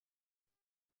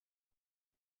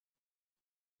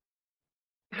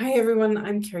Hi everyone,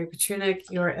 I'm Carrie Petrunik,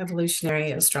 your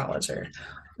evolutionary astrologer.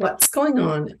 What's going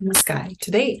on in the sky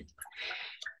today?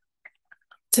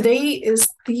 Today is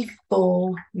the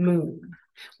full moon.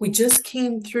 We just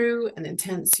came through an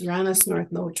intense Uranus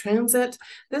North Node transit.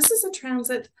 This is a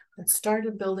transit that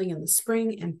started building in the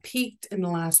spring and peaked in the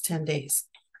last 10 days.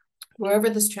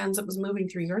 Wherever this transit was moving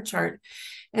through your chart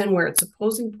and where its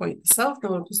opposing point, the South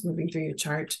Node, was moving through your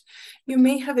chart, you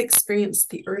may have experienced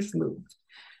the Earth move.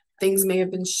 Things may have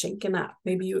been shaken up.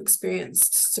 Maybe you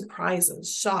experienced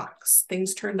surprises, shocks,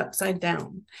 things turned upside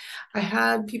down. I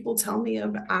had people tell me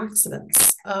of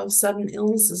accidents, of sudden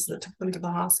illnesses that took them to the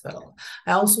hospital.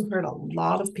 I also heard a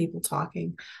lot of people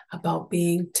talking about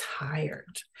being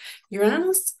tired.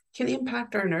 Uranus can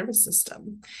impact our nervous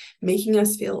system, making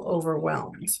us feel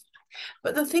overwhelmed.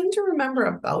 But the thing to remember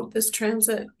about this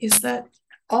transit is that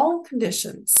all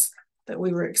conditions that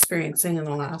we were experiencing in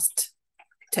the last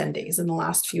 10 days, in the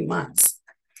last few months,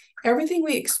 everything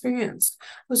we experienced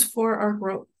was for our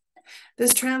growth.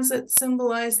 This transit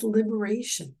symbolized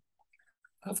liberation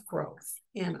of growth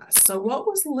in us. So what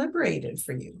was liberated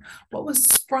for you? What was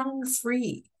sprung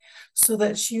free so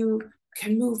that you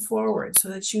can move forward, so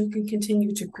that you can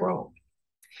continue to grow?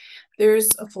 There's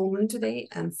a full moon today,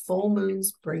 and full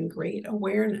moons bring great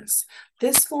awareness.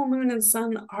 This full moon and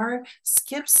sun are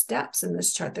skip steps in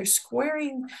this chart. They're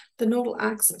squaring the nodal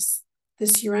axis,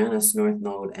 this Uranus North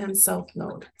Node and South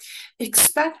Node.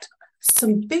 Expect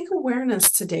some big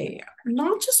awareness today,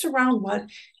 not just around what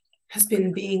has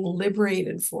been being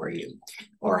liberated for you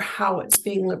or how it's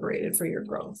being liberated for your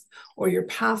growth or your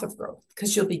path of growth,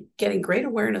 because you'll be getting great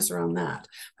awareness around that,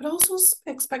 but also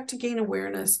expect to gain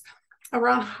awareness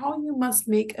around how you must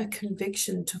make a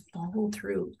conviction to follow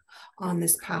through on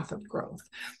this path of growth.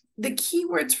 The key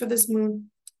words for this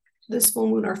full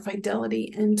moon are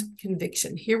fidelity and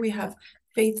conviction. Here we have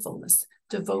faithfulness,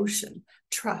 devotion,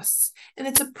 trust, and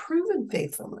it's a proven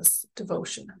faithfulness,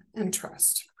 devotion, and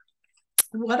trust.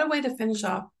 What a way to finish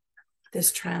off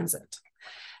this transit.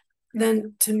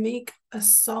 Then to make a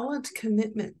solid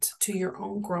commitment to your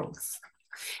own growth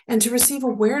and to receive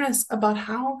awareness about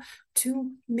how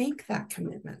to make that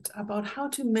commitment, about how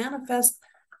to manifest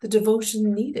the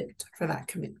devotion needed for that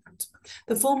commitment.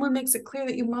 The full moon makes it clear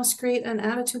that you must create an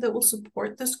attitude that will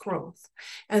support this growth.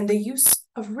 And the use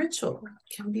of ritual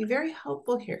can be very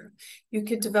helpful here. You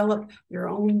could develop your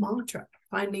own mantra,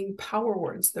 finding power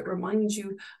words that remind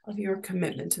you of your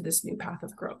commitment to this new path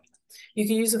of growth. You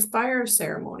can use a fire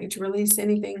ceremony to release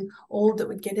anything old that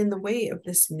would get in the way of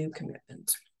this new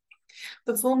commitment.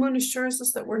 The full moon assures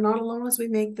us that we're not alone as we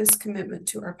make this commitment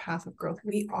to our path of growth.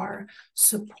 We are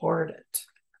supported.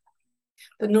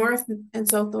 The North and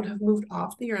South Node have moved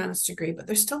off the Uranus degree, but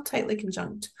they're still tightly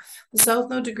conjunct. The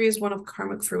South Node degree is one of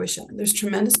karmic fruition. There's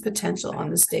tremendous potential on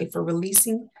this day for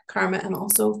releasing karma and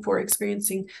also for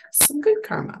experiencing some good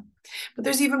karma. But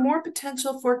there's even more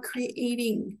potential for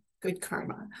creating good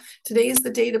karma. Today is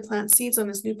the day to plant seeds on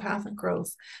this new path of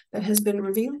growth that has been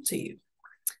revealed to you.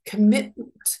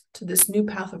 Commitment to this new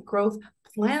path of growth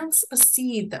plants a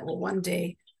seed that will one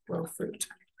day grow fruit.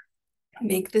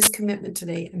 Make this commitment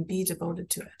today and be devoted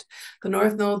to it. The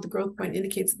North Node, the growth point,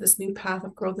 indicates that this new path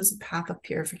of growth is a path of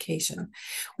purification.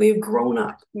 We have grown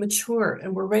up, matured,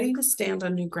 and we're ready to stand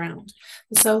on new ground.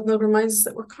 The South Node reminds us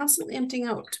that we're constantly emptying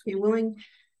out to be willing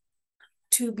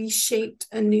to be shaped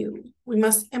anew. We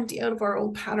must empty out of our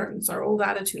old patterns, our old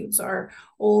attitudes, our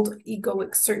old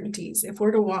egoic certainties if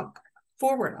we're to walk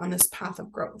forward on this path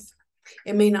of growth.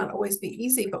 It may not always be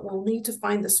easy, but we'll need to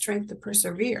find the strength to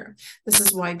persevere. This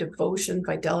is why devotion,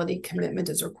 fidelity, commitment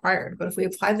is required. But if we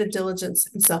apply the diligence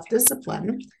and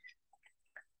self-discipline,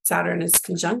 Saturn is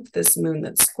conjunct this moon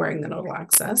that's squaring the nodal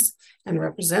axis and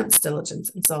represents diligence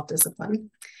and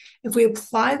self-discipline. If we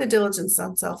apply the diligence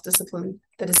and self-discipline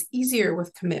that is easier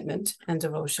with commitment and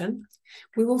devotion,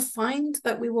 we will find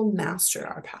that we will master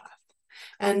our path.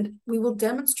 And we will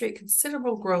demonstrate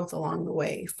considerable growth along the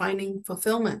way, finding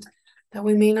fulfillment that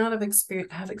we may not have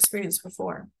experienced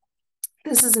before.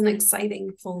 This is an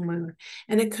exciting full moon,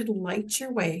 and it could light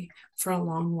your way for a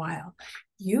long while.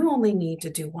 You only need to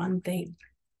do one thing.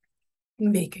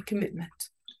 Make a commitment.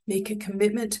 Make a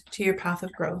commitment to your path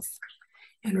of growth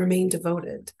and remain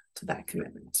devoted to that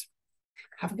commitment.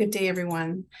 Have a good day,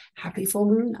 everyone. Happy full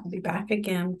moon. I'll be back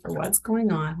again for what's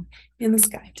going on in the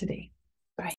sky today.